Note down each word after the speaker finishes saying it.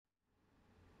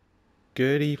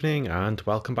Good evening and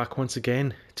welcome back once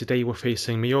again. Today we're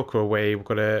facing Mallorca away. We've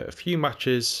got a few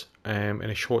matches in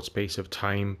a short space of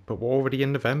time, but we're already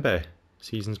in November.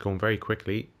 Season's going very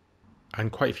quickly.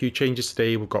 And quite a few changes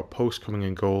today. We've got Post coming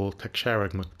in goal, Teixeira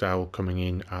and McDowell coming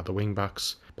in at the wing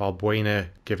backs, Balbuena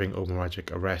giving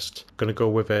Omaragic a rest. Going to go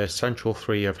with a central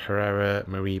three of Herrera,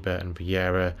 Mariba and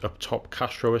Vieira. Up top,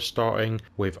 Castro is starting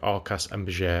with Arcas and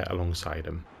Bejer alongside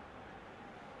him.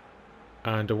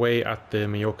 And away at the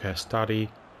Mallorca Stadi,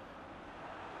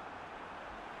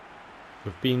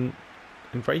 we've been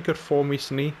in very good form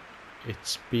recently.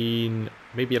 It's been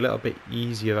maybe a little bit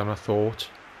easier than I thought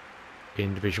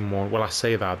in Division 1. Well, I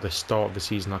say that at the start of the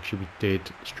season actually we did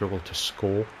struggle to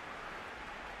score.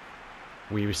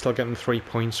 We were still getting 3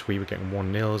 points, we were getting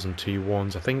 1-0s and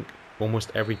 2-1s. I think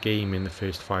almost every game in the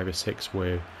first 5 or 6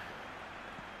 were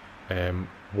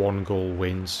 1-goal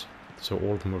wins, so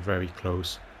all of them were very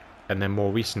close. And then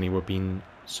more recently we've been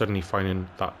suddenly finding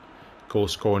that goal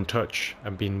scoring touch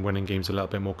and been winning games a little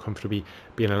bit more comfortably,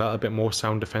 being a little bit more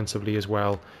sound defensively as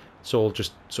well. It's all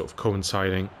just sort of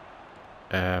coinciding.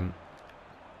 But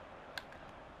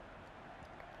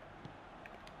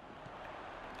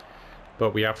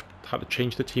we have had to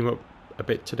change the team up a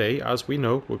bit today, as we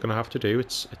know we're going to have to do.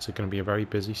 It's going to be a very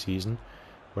busy season.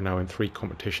 We're now in 3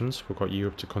 competitions. We've got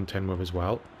Europe to contend with as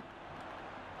well.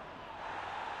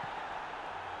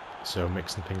 So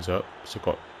mixing things up. So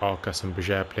got Arcas and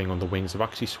Bejer playing on the wings. I've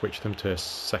actually switched them to a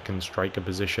second striker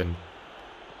position.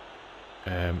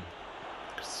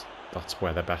 Cause that's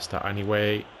where they're best at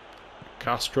anyway.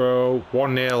 Castro,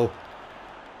 1-0.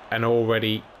 And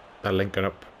already they're linking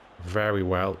up very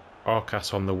well.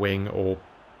 Arcas on the wing or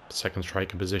second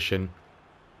striker position.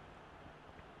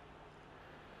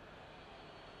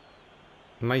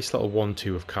 Nice little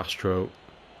 1-2 of Castro.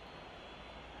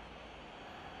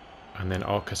 And then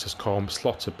Arcas has calm,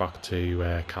 slots it back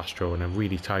to Castro, and a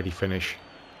really tidy finish.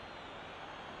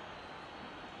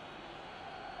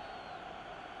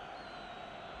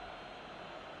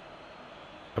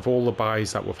 Of all the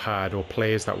buys that we've had, or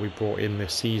players that we've brought in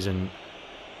this season,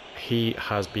 he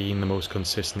has been the most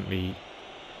consistent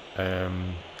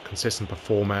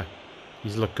performer.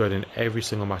 He's looked good in every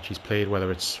single match he's played, whether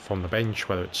it's from the bench,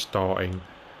 whether it's starting.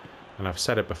 And I've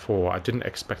said it before, I didn't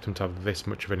expect him to have this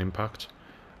much of an impact.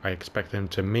 I expect him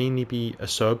to mainly be a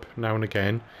sub now and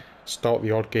again, start the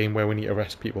odd game where we need to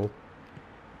rest people.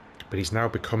 But he's now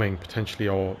becoming potentially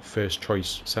our first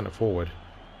choice centre forward.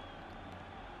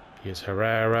 Here's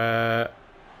Herrera.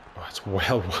 Oh, it's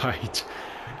well wide.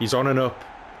 He's on and up.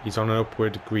 He's on an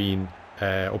upward green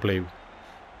or blue.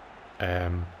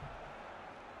 And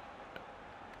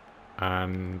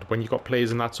when you've got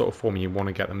players in that sort of form, you want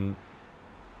to get them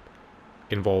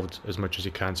involved as much as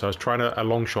you can. So I was trying a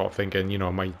long shot, thinking, I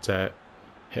might hit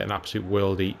an absolute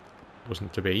worldie.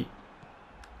 Wasn't to be.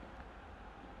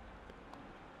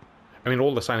 I mean,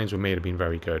 all the signings we made have been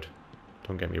very good.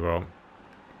 Don't get me wrong,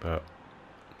 but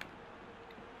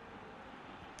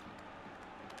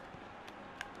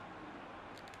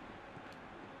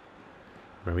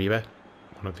Mariba,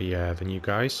 one of the new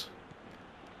guys.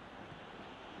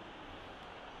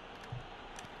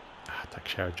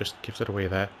 Teixeira just gives it away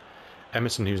there.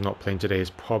 Emerson, who's not playing today, is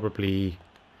probably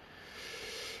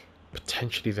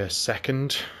potentially the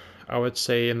second, I would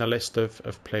say, in the list of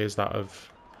players that have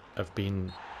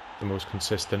been the most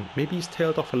consistent. Maybe he's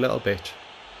tailed off a little bit.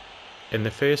 In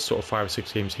the first sort of 5 or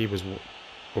 6 games, he was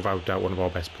without doubt one of our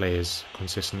best players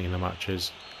consistently in the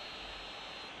matches.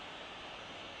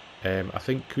 I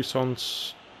think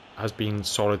Cousins has been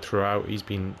solid throughout. He's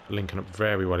been linking up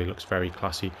very well. He looks very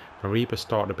classy. Mariba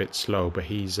started a bit slow, but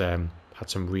he's had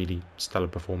some really stellar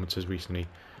performances recently.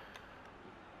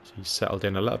 So he's settled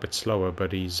in a little bit slower,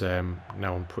 but he's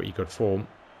now in pretty good form.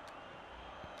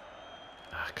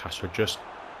 Castro just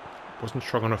wasn't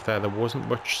strong enough there. There wasn't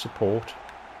much support.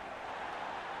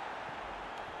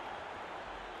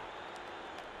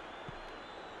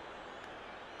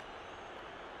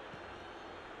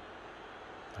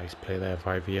 Nice play there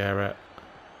by Vieira.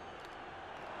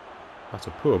 That's a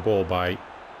poor ball by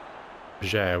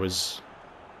Bejer. It was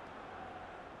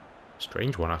a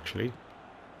strange one, actually.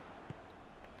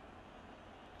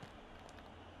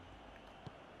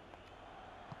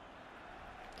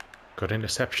 Good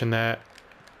interception there.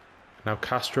 Now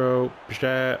Castro,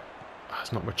 Bejer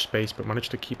has not much space, but managed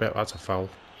to keep it. That's a foul.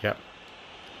 Yep.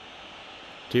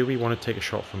 Do we want to take a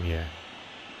shot from here?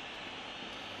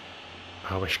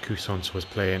 I wish Cousins was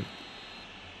playing.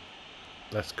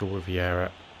 Let's go with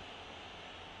Vieira.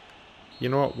 You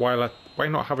know what? Why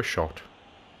not have a shot?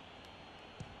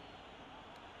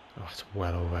 Oh, it's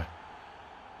well over.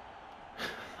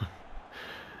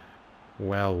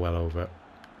 well over.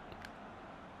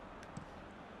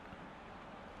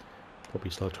 Probably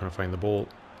still trying to find the ball.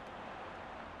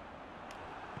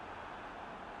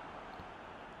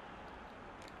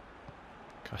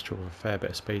 Castro with a fair bit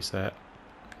of space there.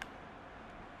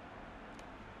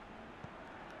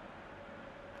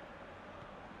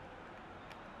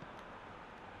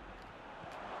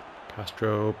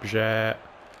 Castro, Bjer.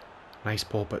 Nice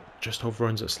ball, but just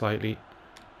overruns it slightly.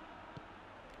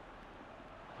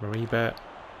 Maribe.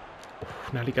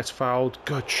 Nearly gets fouled.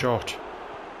 Good shot.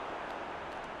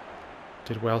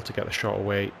 Did well to get the shot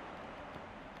away.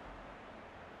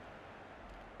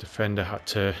 Defender had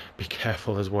to be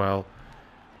careful as well.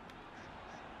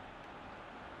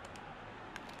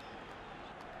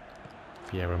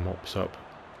 Vieira mops up.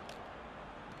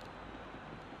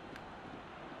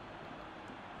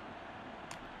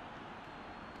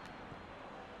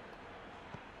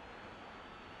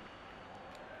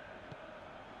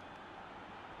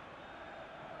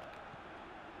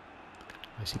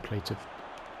 Nicely played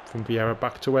from Vieira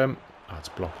back to him. Oh, it's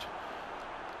blocked.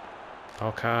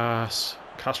 Alcas.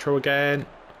 Castro again.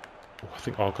 Oh, I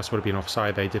think Alcas would have been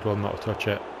offside. They did well not to touch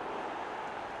it.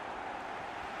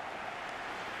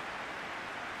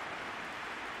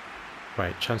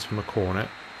 Right, chance from a corner.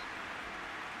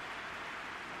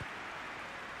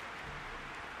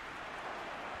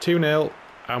 Two 2-0,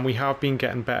 and we have been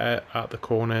getting better at the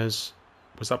corners.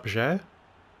 Was that Bjer?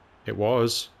 It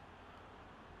was.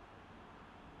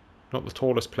 Not the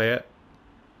tallest player,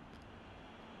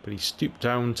 but he stooped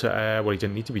down to, well, he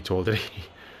didn't need to be tall, did he?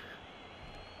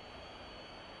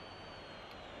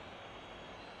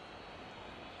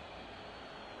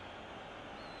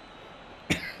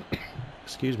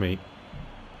 Excuse me.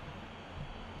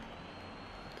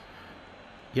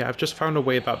 Yeah, I've just found a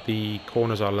way that the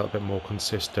corners are a little bit more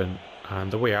consistent,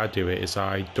 and the way I do it is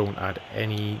I don't add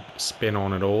any spin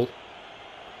on at all,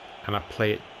 and I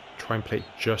try and play it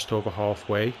just over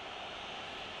halfway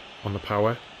on the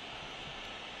power.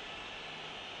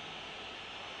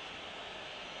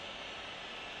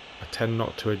 I tend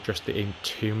not to adjust it in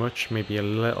too much, maybe a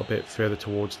little bit further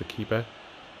towards the keeper,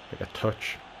 like a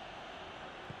touch.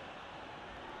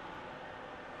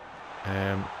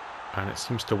 And it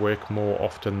seems to work more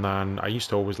often than I used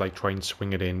to always like try and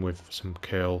swing it in with some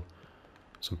curl,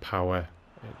 some power.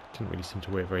 It didn't really seem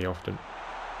to work very often.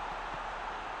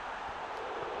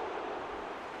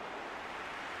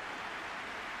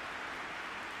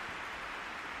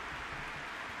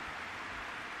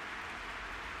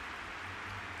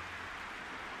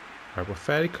 Right, we're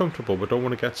fairly comfortable, but don't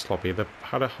want to get sloppy. They've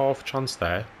had a half chance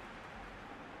there.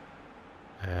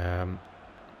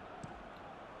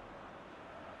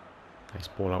 Nice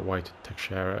ball out wide to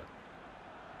Teixeira.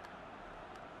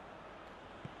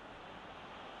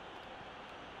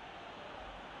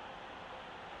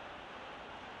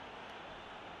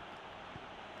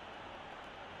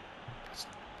 That's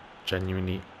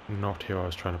genuinely not who I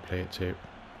was trying to play it to. I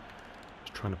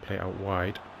was trying to play it out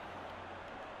wide.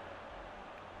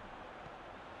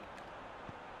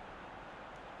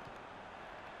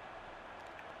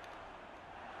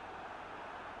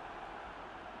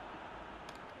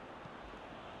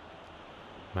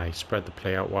 Nice, spread the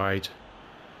play out wide.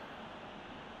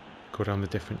 Go down the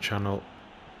different channel.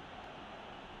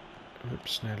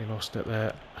 Oops, nearly lost it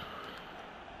there.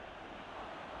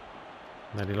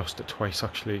 Nearly lost it twice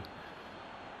actually.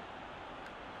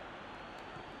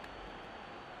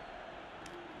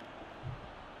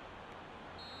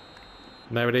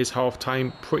 There it is, half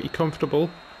time. Pretty comfortable.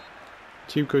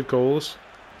 2 good goals.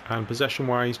 And possession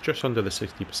wise, just under the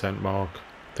 60% mark.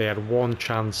 They had one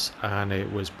chance and it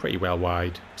was pretty well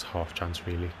wide. It's half chance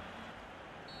really.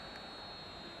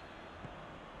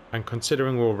 And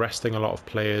considering we're resting a lot of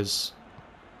players,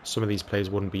 some of these players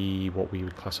wouldn't be what we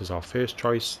would class as our first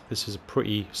choice. This is a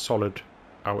pretty solid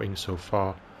outing so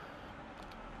far.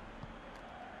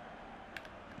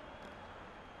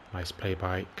 Nice play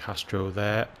by Castro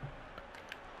there.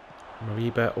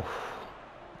 Maribe. Oh.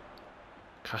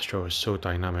 Castro is so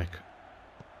dynamic.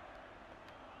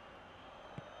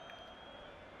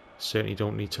 Certainly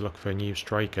don't need to look for a new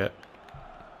striker.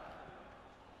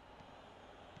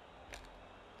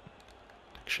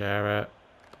 Teixeira.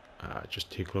 Just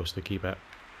too close to the keeper.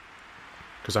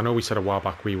 Because I know we said a while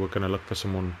back we were going to look for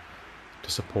someone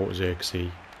to support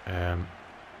Xerxes.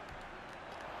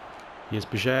 Here's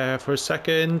Bjer for a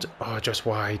second. Oh, just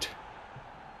wide.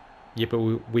 Yeah, but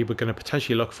we were going to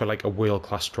potentially look for like a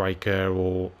world-class striker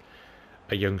or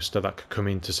a youngster that could come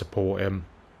in to support him.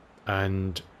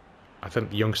 And I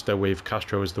think the youngster with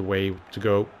Castro is the way to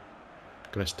go.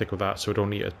 Going to stick with that, so we don't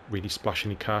need to really splash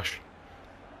any cash.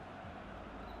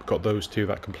 We've got those two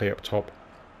that can play up top.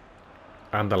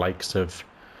 And the likes of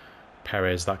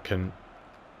Perez that can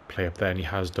play up there, and he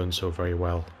has done so very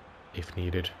well, if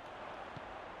needed.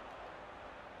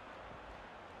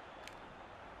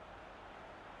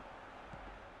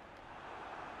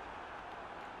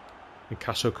 And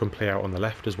Castro can play out on the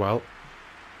left as well.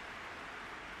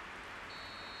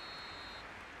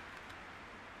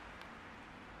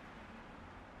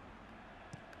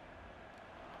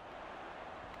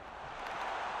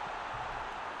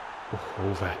 Oh,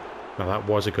 over. Now that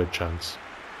was a good chance.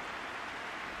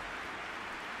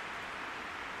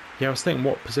 Yeah, I was thinking,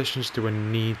 what positions do I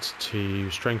need to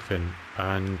strengthen?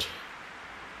 And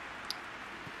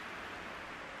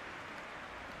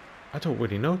I don't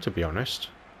really know, to be honest.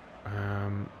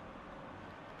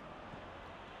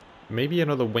 Maybe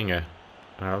another winger.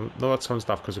 I know that sounds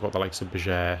daft because I've got the likes of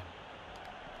Berger,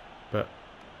 but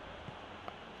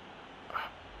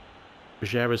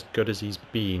Berger, as good as he's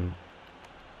been,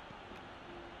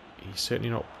 he's certainly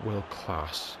not world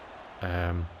class.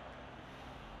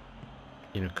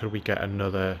 You know, could we get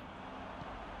another,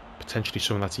 potentially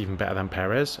someone that's even better than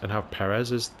Perez, and have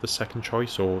Perez as the second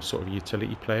choice or sort of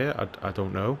utility player? I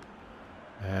don't know.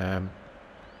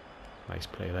 Nice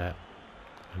play there.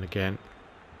 And again,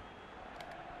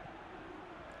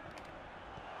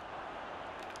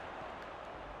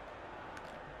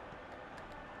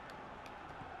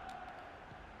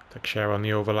 Teixeira on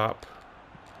the overlap.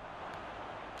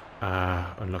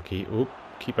 Unlucky. Oop,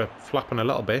 keeper flapping a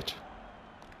little bit.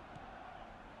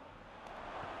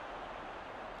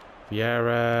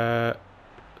 Vieira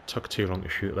took too long to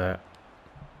shoot there.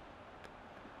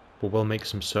 But we'll make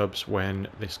some subs when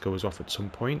this goes off at some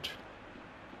point.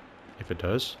 If it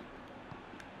does.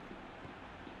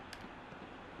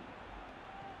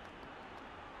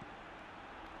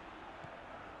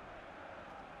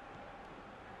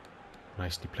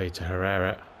 Nicely played to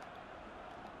Herrera.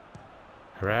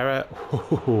 Herrera.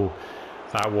 Ooh,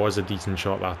 that was a decent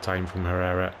shot that time from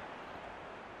Herrera.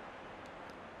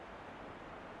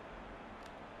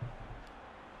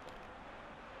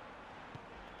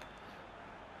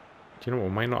 Do you know what?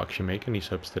 We might not actually make any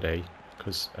subs today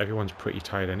because everyone's pretty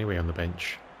tired anyway on the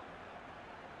bench.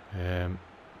 And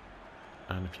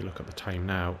if you look at the time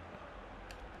now,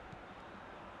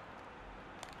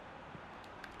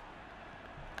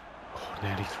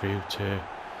 nearly through to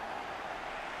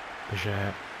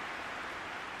Berger.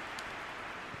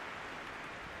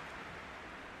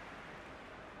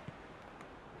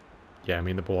 Yeah, I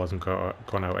mean the ball hasn't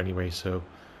gone out anyway, so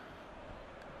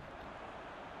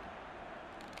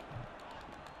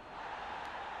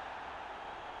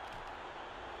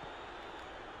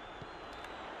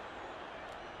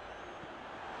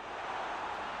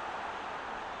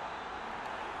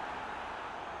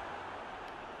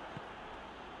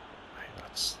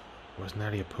was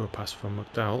nearly a poor pass from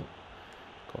McDowell.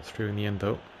 Got through in the end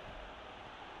though.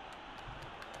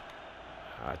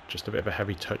 Just a bit of a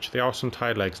heavy touch. They are some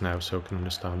tired legs now, so I can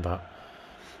understand that.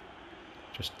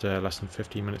 Just less than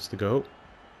 15 minutes to go.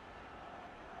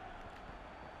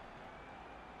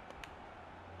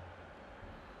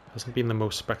 Hasn't been the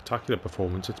most spectacular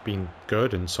performance. It's been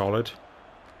good and solid.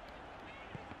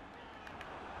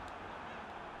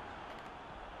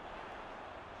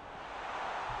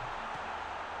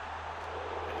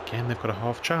 Again, they've got a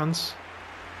half chance.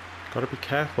 Got to be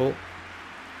careful.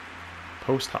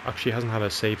 Post actually hasn't had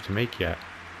a save to make yet.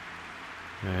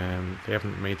 They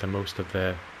haven't made the most of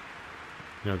their,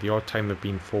 you know, the odd time they've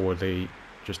been forward, they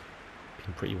just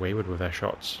been pretty wayward with their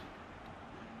shots.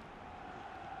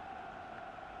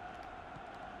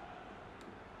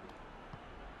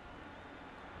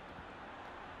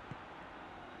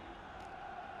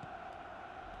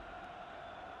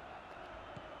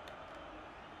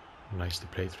 Nicely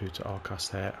played through to Alcast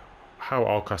there. How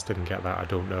Alcast didn't get that, I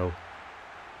don't know.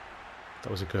 That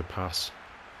was a good pass.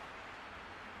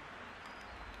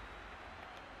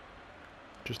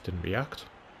 Just didn't react.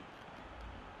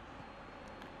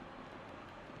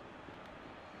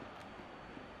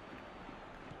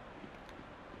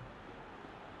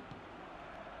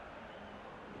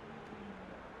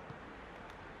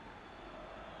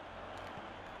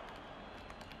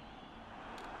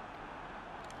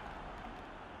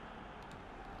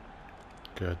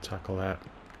 Good tackle there.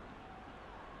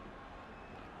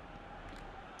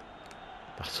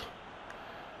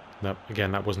 No,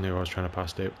 again, that wasn't who I was trying to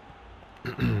pass to.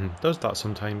 Does that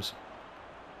sometimes.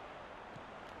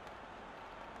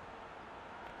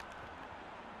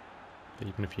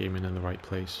 Even if you're aiming in the right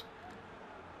place.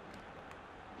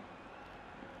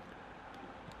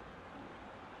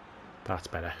 That's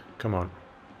better. Come on.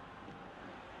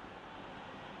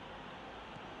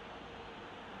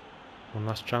 One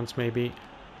last chance, maybe.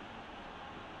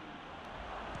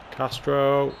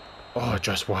 Castro. Oh,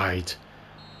 just wide.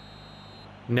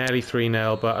 Nearly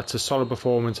 3-0, but it's a solid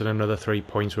performance and another 3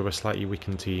 points with a slightly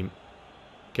weakened team.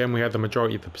 Again, we had the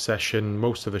majority of the possession,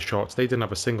 most of the shots. They didn't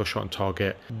have a single shot on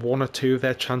target. 1 or 2 of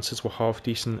their chances were half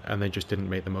decent and they just didn't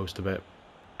make the most of it.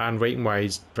 And rating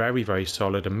wise, very, very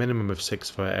solid. A minimum of 6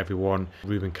 for everyone.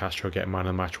 Ruben Castro getting man of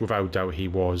the match. Without doubt he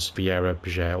was. Vieira,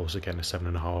 Paget also getting a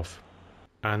 7.5.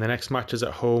 And the next match is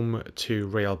at home to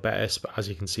Real Betis, but as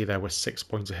you can see there, we're 6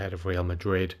 points ahead of Real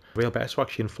Madrid. Real Betis are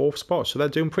actually in 4th spot, so they're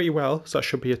doing pretty well, so that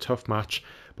should be a tough match.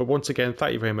 But once again,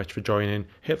 thank you very much for joining.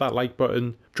 Hit that like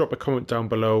button, drop a comment down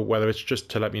below, whether it's just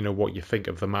to let me know what you think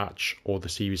of the match or the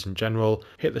series in general.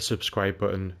 Hit the subscribe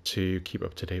button to keep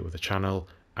up to date with the channel,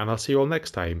 and I'll see you all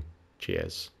next time.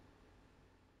 Cheers.